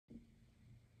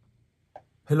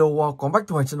Hello, welcome back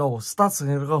to my channel. Start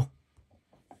again, go.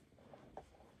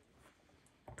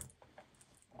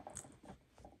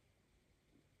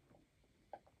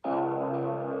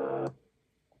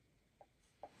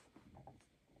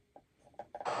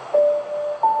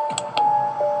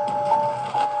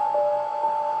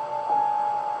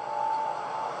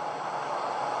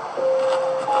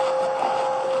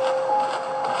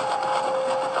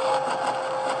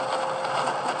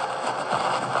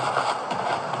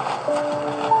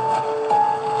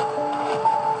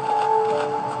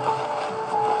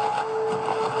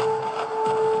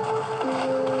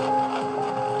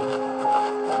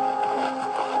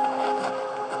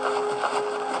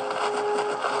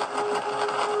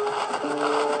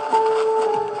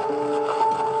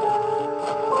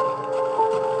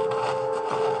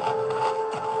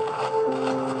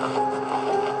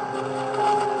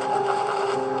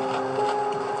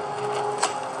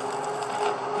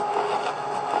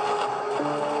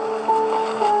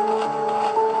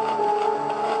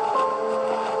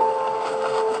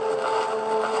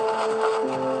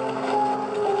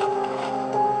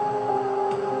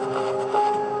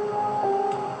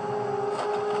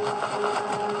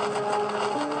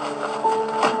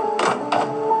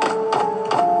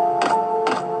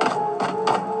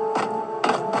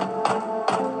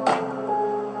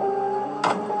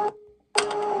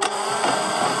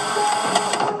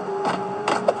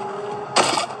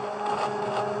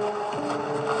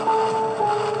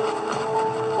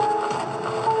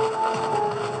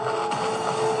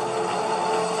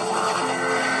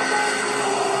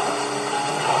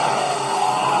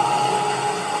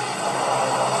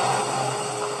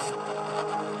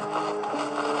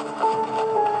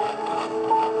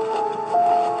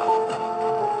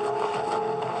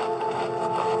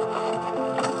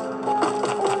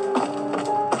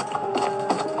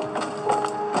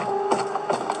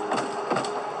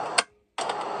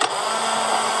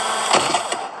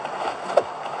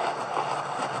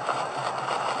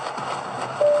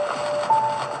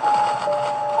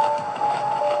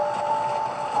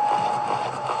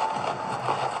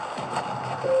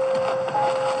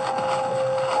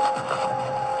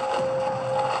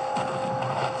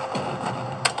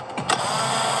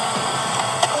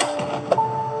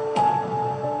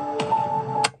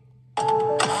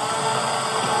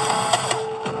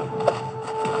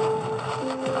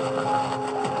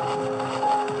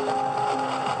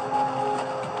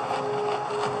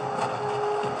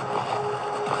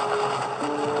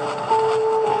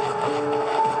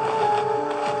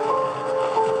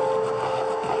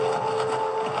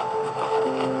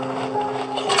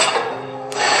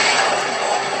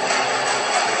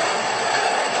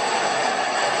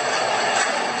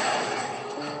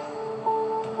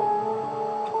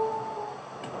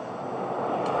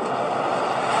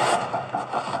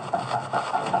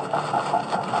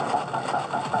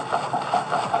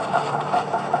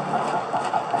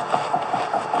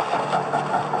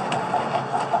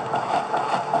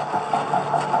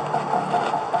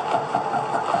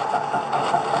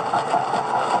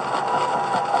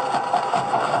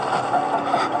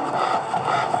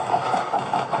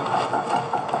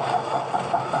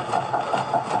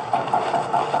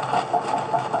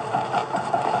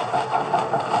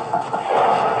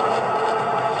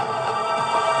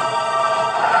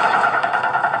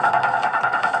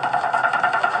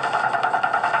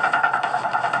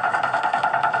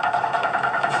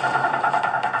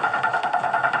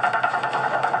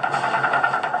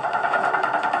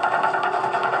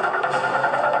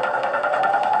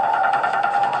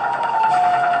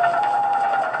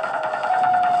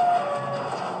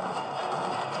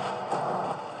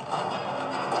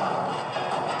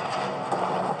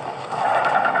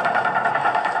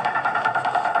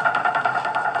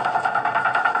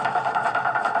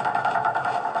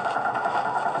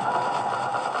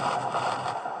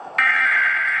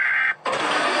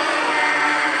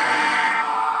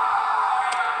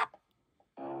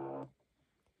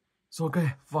 Rồi, ok,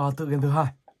 và tựa game thứ hai.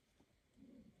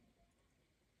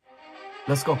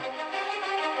 Let's go.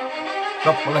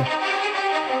 Đọc vào lên.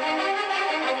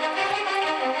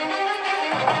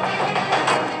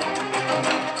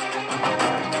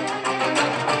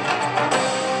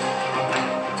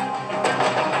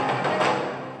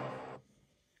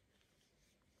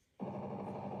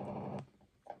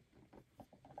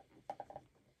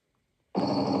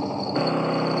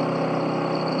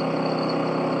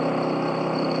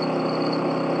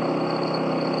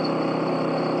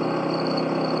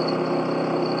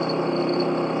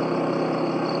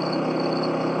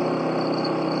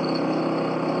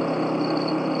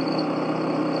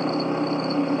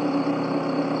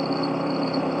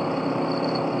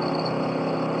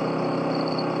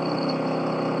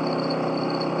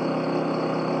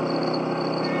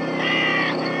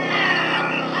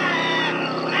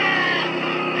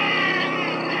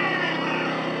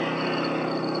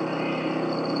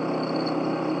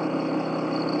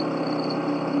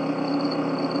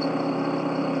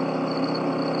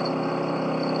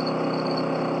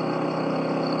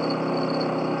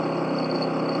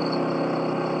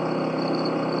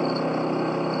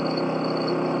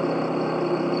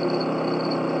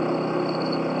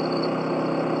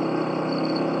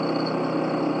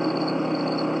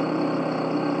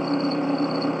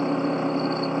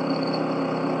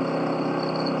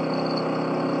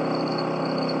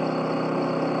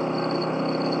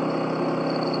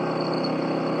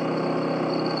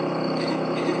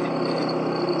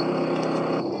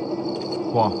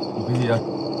 Wow, một cái gì đây?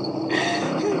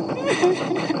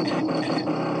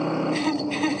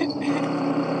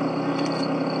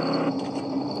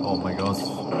 Oh my god.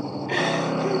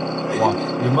 Wow,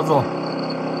 biến mất rồi.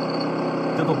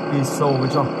 Tiếp tục đi sâu bên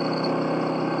trong.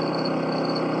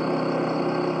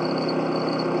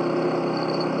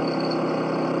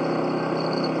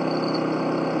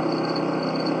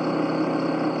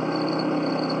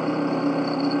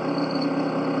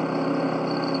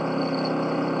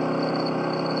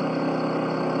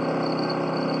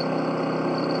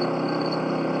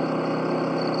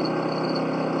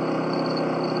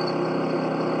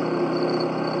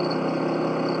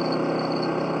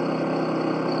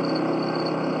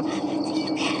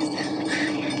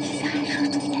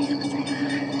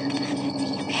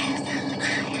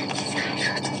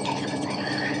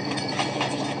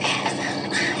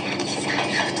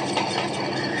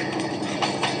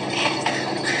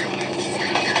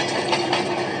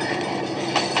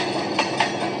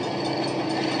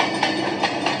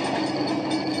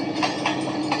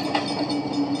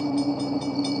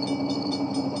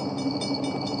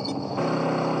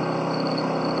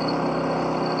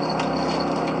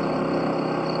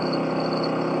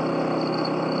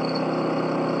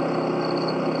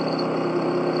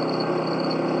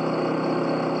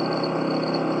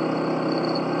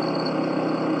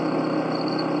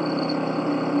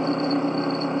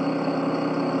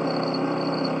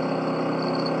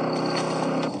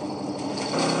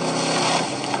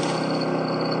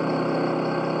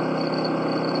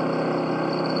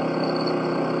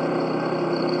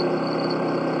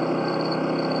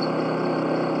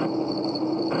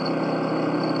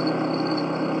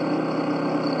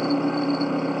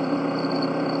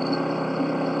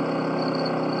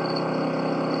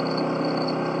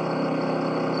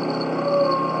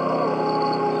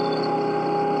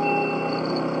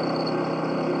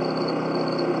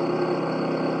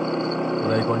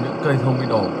 Đây có những cây thông bị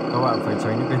đổ, các bạn phải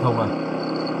tránh những cây thông này,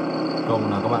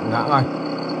 không là các bạn ngã ngay.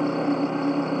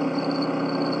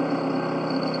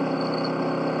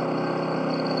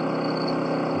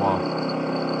 Wow.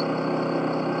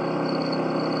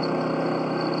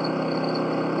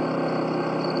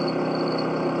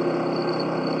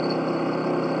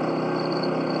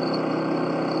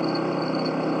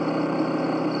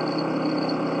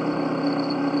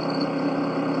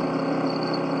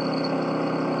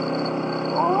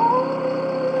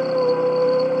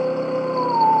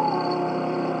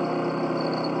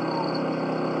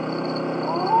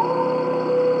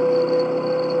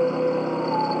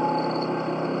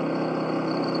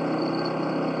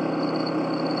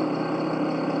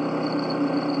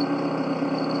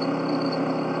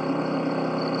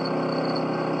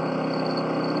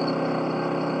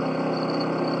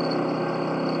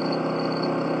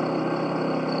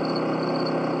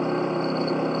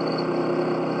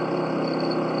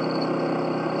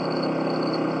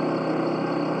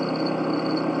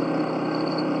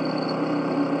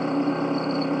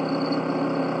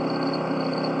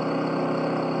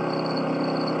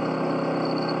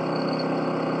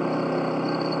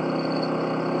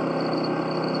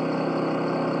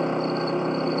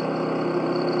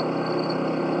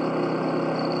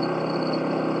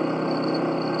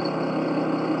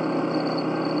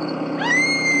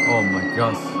 Oh my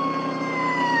gosh.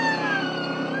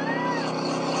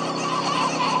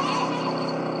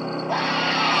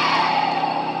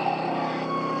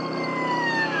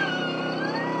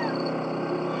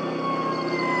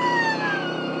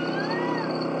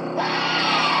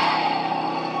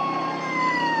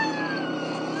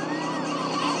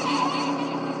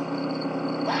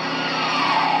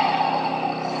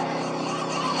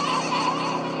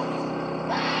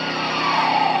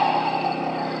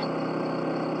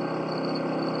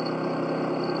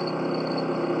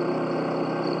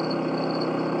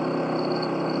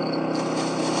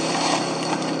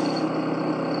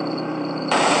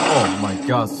 Oh my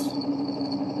gosh.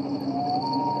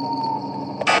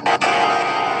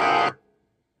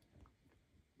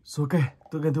 Số kê,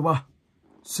 tựa game thứ 3.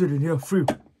 Siren here, free.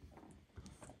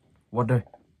 What day?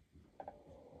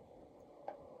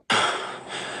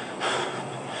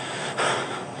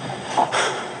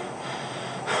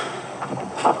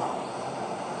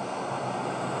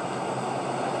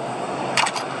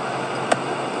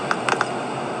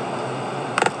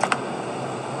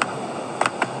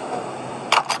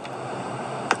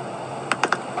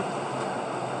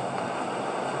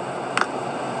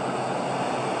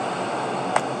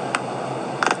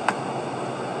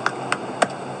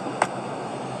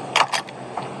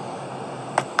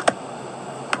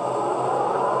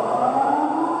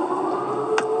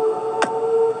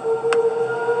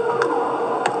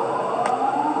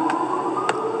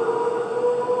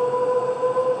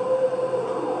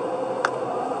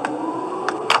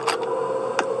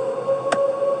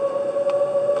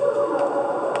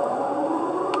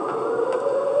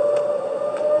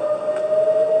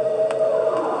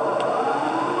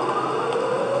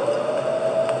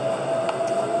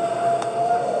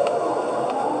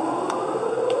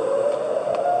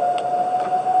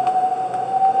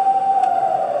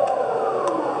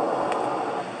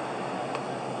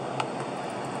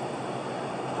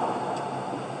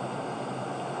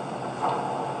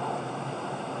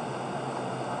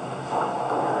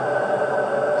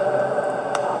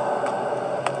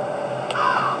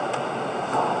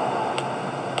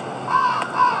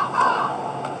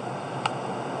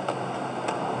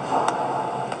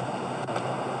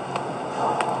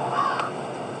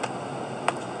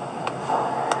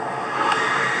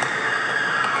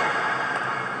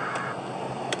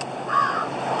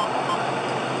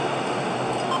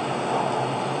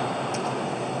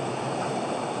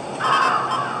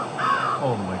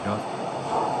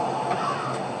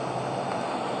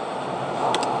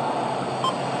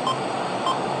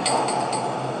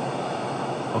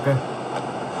 Ok.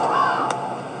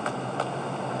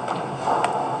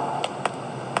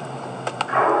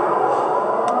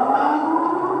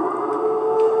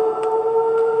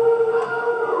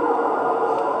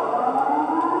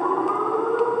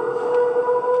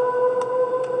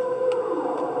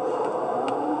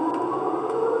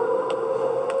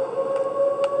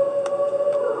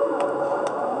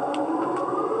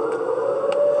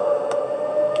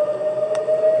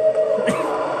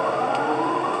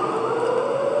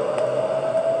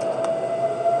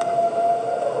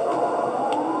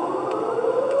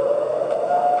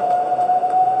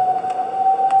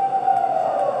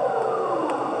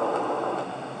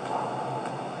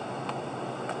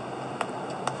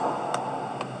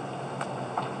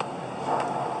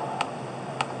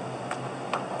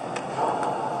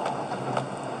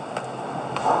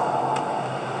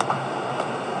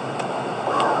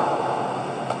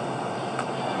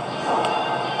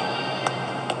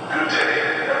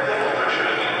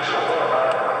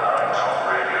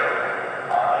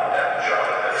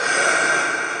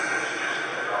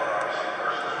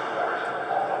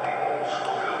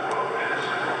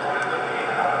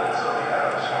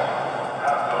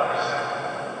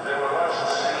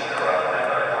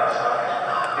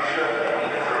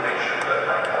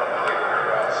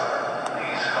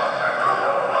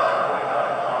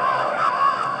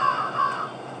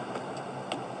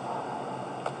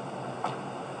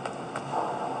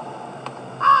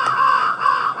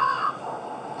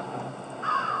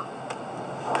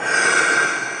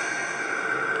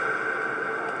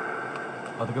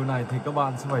 Ở tựa game này thì các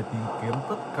bạn sẽ phải tìm kiếm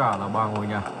tất cả là 3 ngôi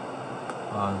nhà.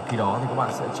 Khi đó thì các bạn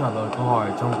sẽ trả lời câu hỏi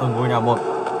trong từng ngôi nhà một.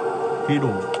 Khi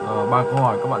đủ 3 câu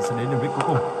hỏi các bạn sẽ đến điểm đích cuối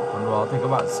cùng. Còn đó thì các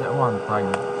bạn sẽ hoàn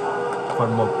thành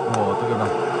phần 1 của tựa game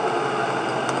này.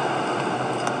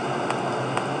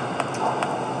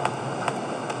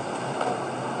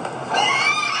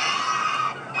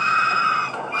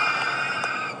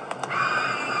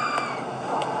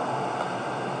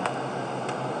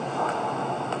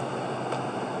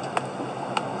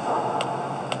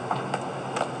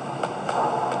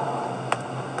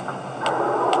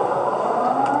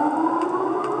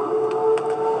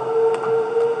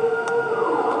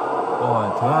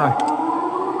 Thứ hai.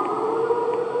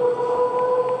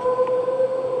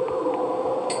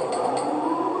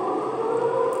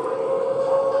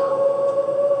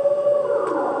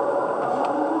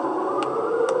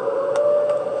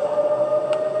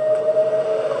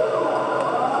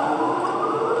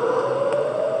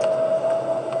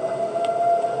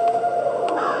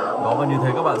 Đó, và như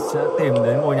thế các bạn sẽ tìm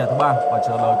đến ngôi nhà thứ 3 và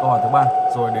trả lời câu hỏi thứ 3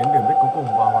 rồi đến điểm đích cuối cùng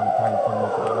và hoàn thành phần 1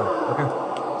 của tựa này. Ok.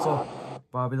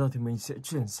 Và bây giờ thì mình sẽ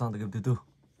chuyển sang tựa game thứ tư.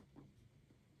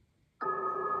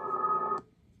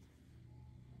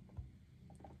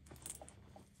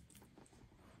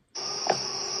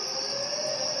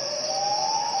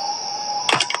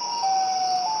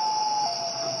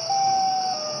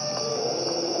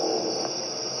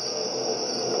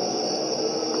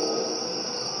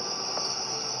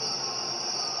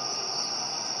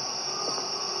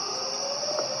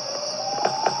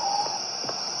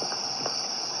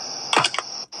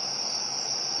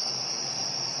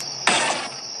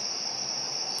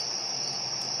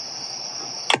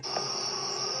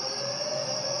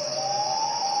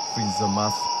 The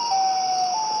mask.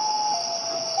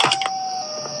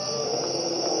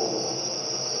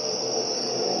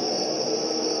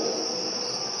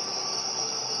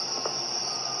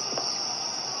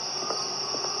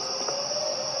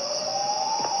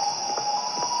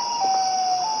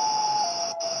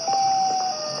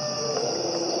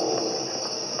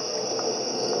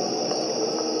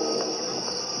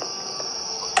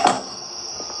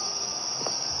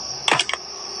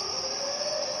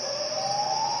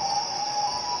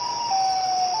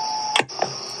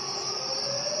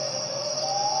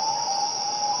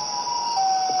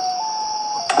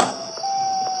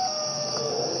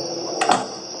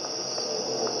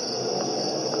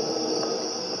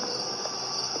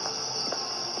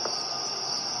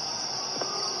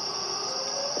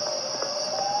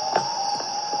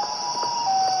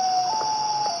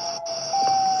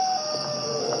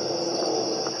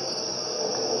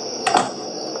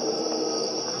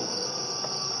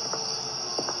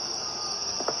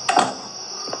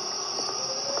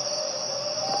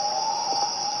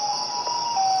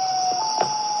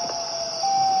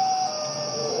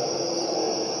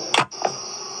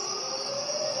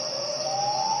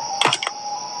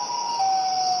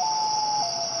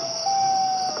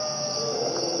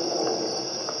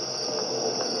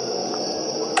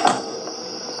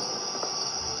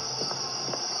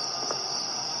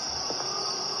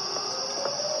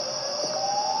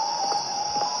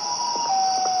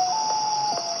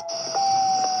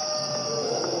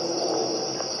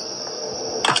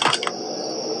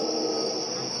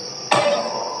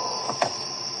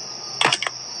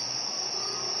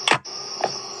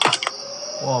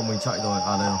 Wow, mình chạy rồi.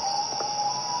 À đây rồi.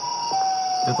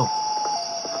 Tiếp tục.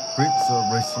 Read the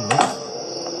bracelet.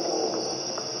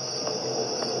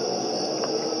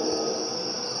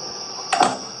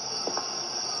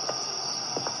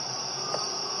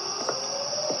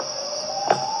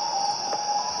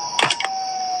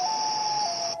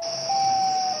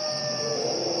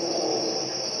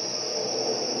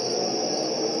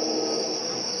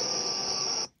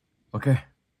 Okay.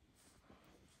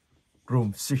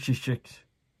 Room 66.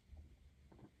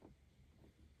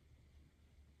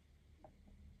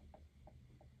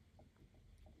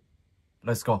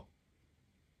 Let's go.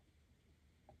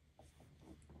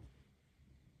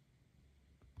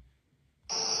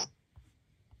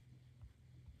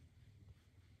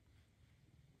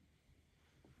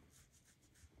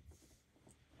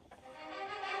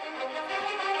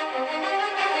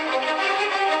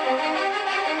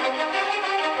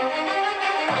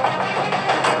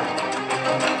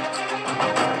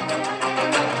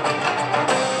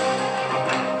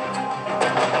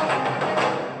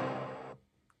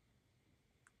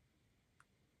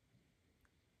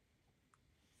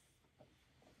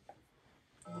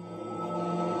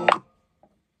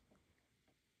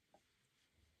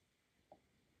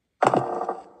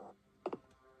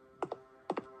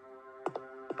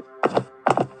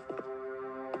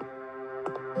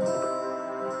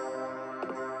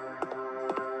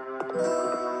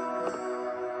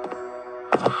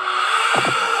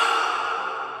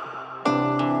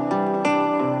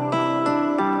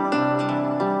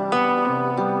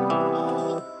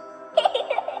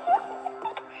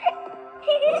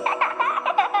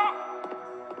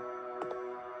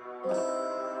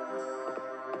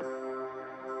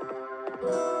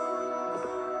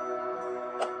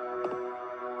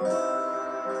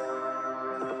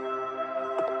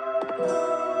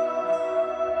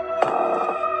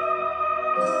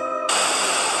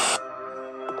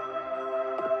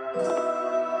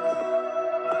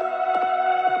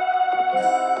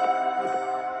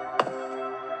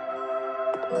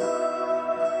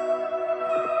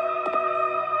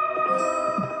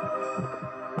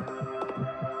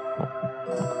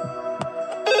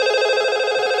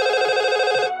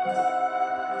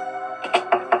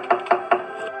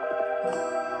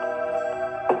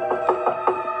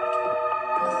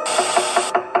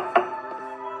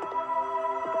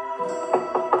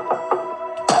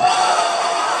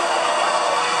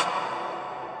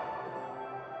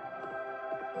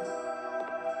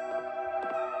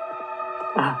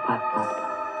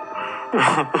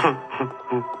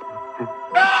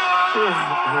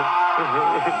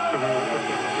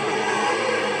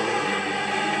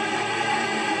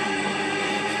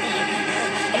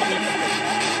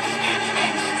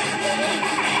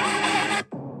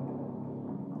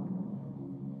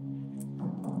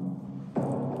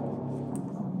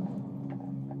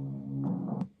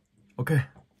 Ok.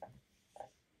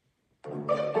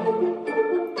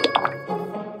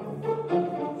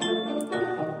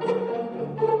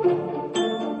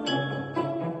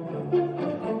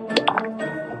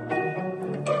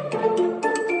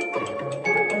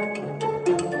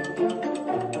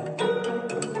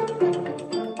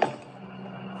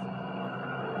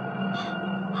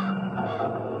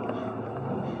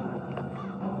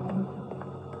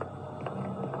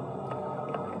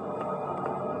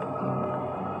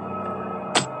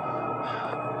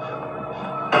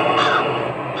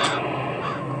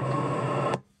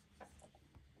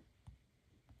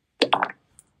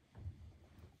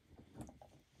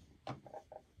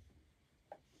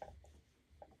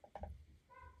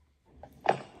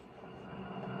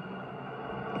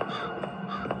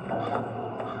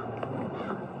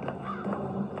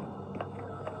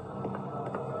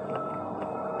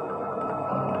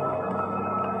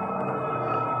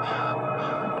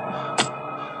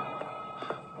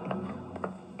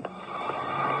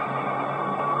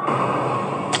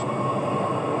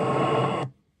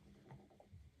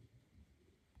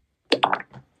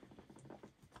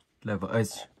 Level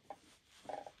 8.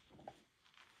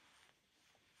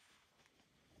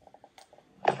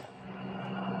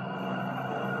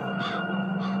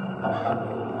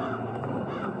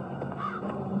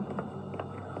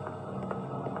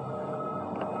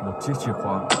 Một chiếc chìa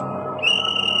khóa.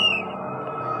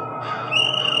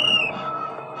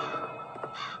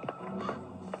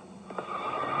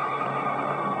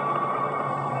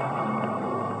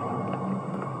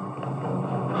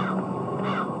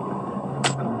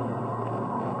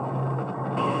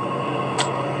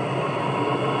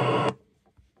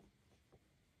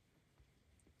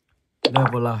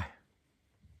 Level 9.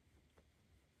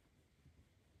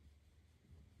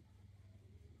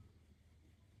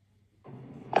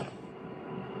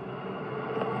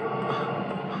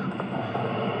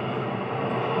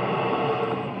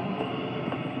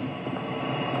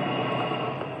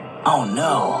 Oh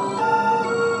no.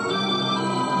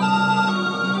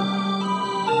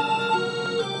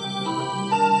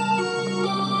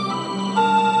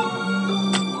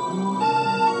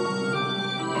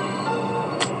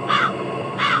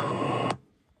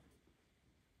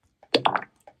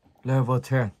 Level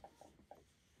 10.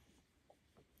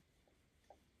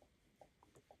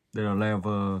 Đây là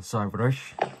level Siren.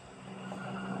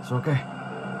 Ok.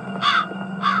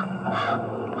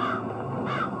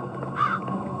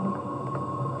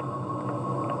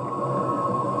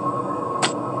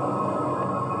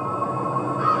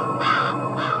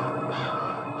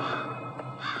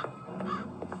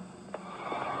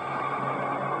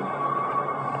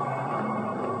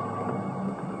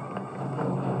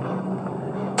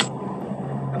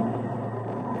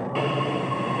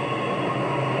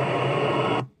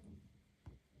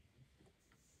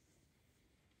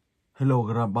 Hello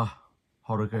Grandpa,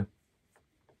 horror game.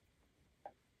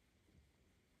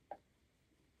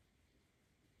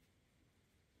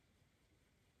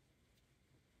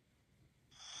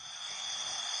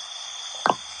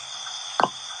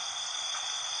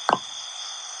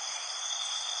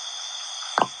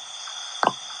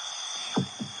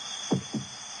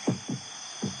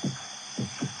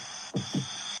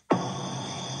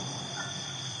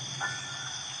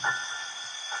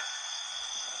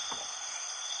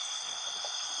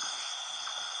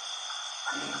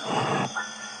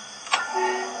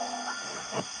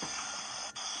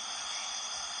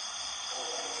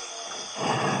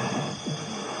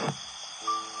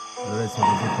 Ở đây xem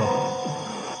có gì không?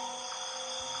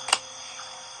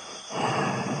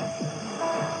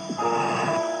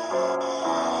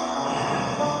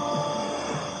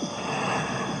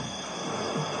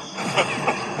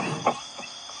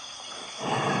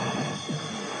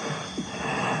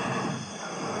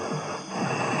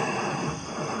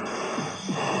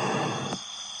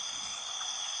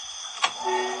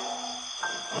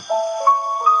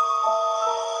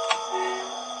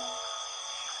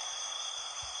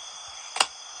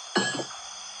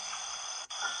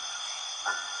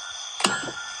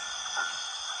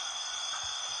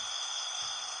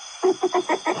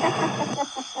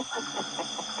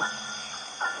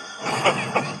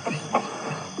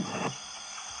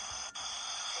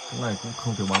 Cái này cũng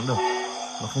không thể bắn được.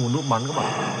 Nó không có nút bắn các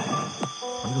bạn.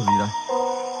 Bắn kiểu gì đây?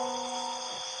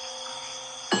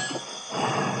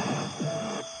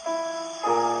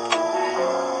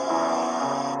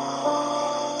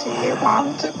 Do you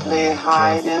want to play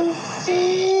hide and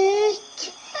seek?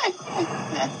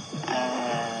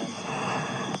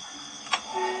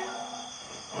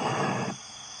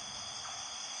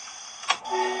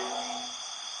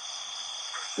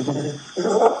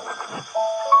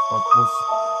 Purpose.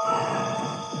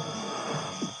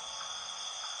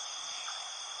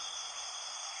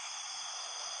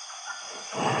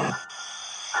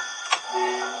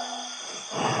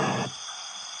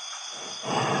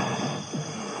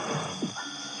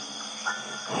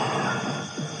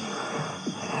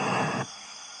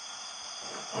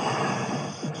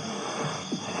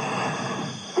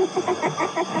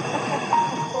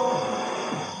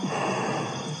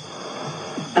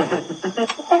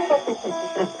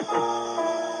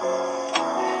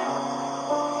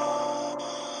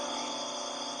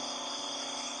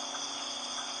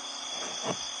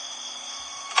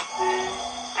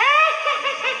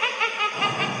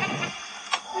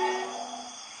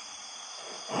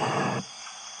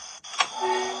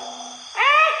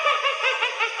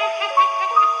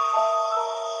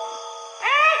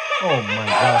 Oh my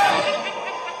god.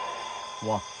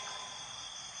 Wow.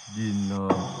 Nhìn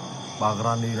bà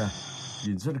Granny này,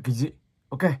 nhìn rất là kinh dị.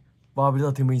 Ok, và bây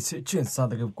giờ thì mình sẽ chuyển sang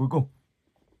tới game cuối cùng.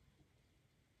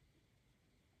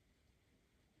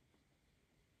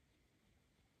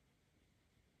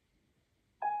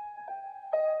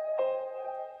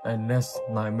 Endless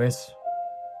Nightmares.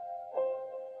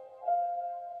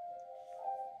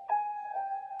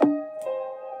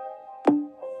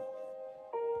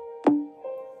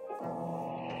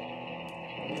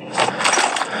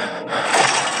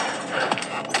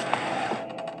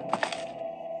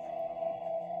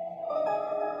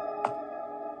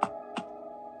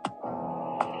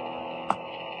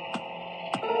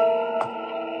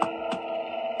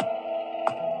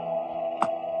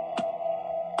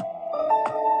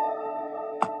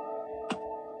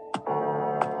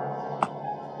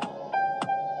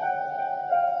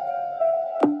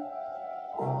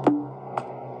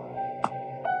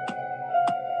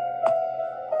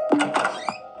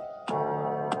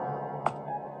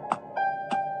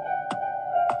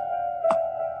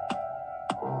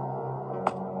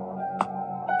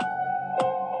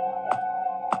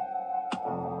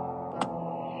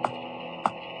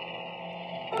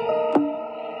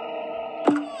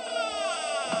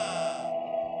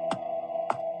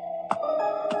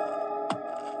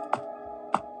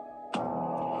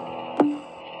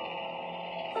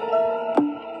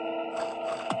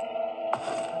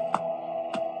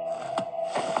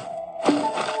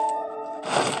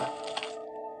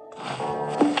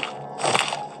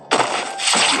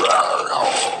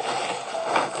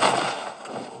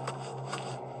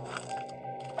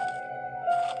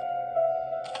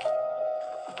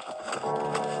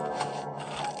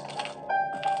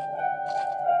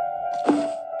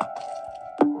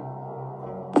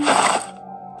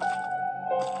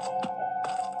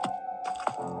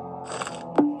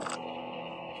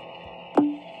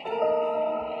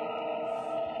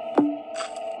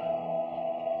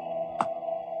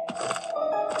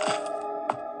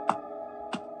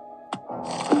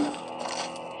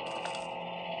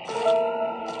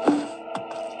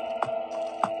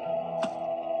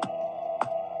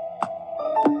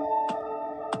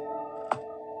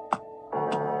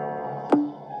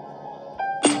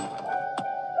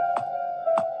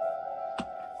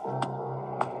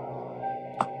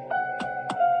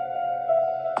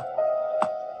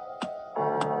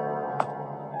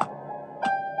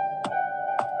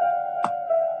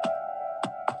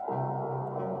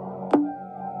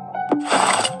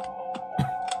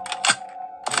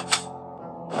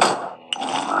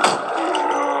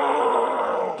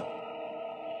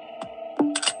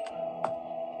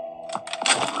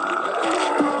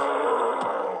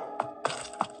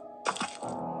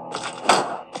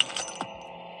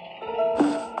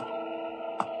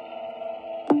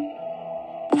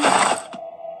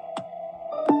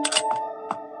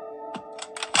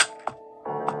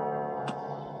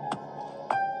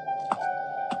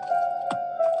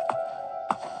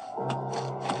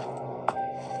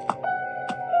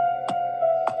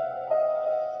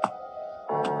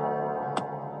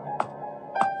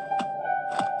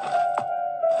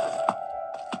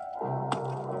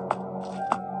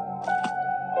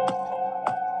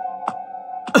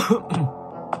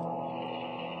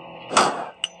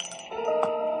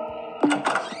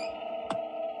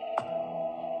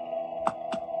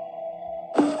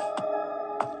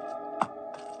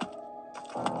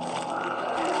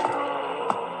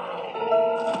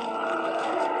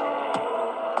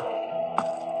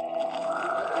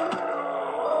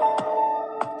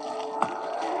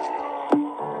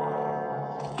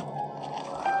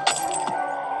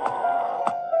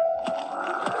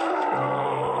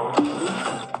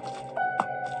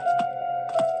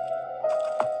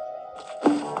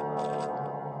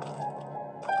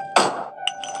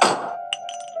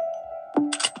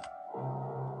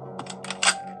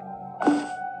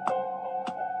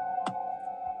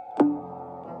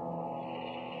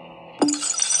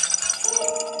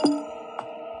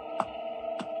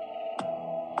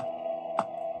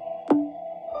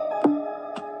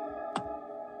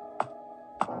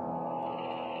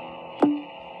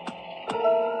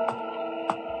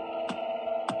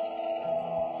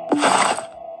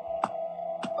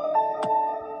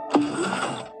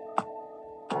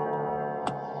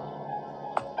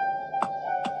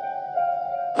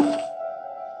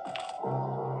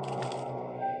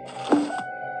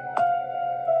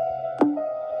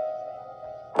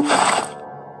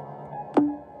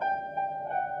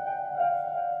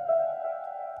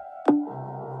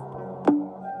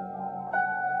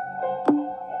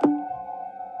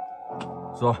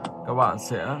 Rồi, các bạn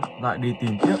sẽ lại đi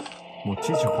tìm tiếp một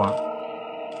chiếc chìa khóa.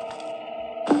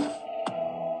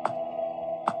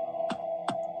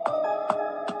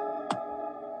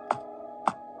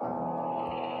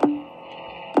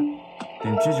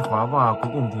 Tìm chiếc chìa khóa và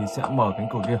cuối cùng thì sẽ mở cánh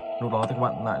cửa kia. Lúc đó thì các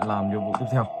bạn lại làm nhiệm vụ tiếp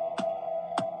theo.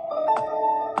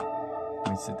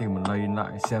 Mình sẽ tìm một lane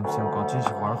lại xem có chiếc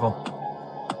chìa khóa được không.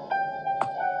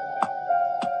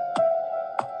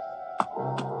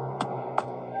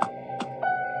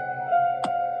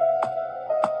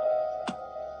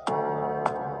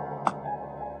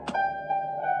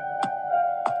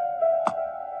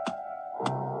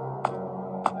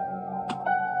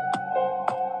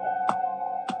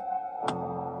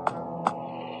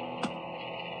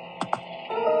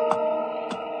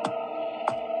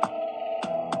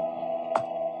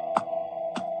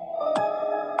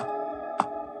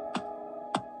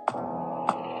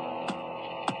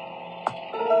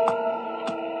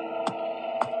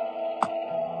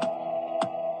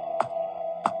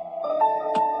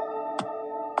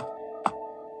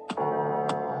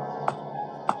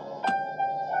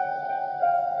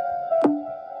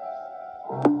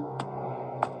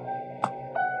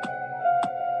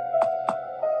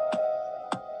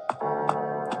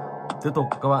 Tiếp tục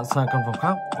các bạn sang căn phòng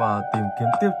khác và tìm kiếm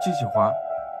tiếp chiếc chìa khóa.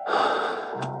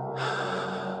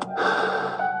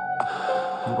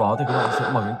 Lúc đó thì các bạn sẽ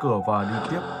mở cánh cửa và đi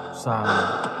tiếp sang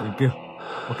bên kia.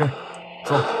 Ok,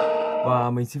 rồi. Và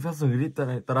mình xin phép dừng clip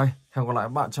tại đây. Hẹn gặp lại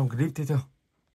các bạn trong clip tiếp theo.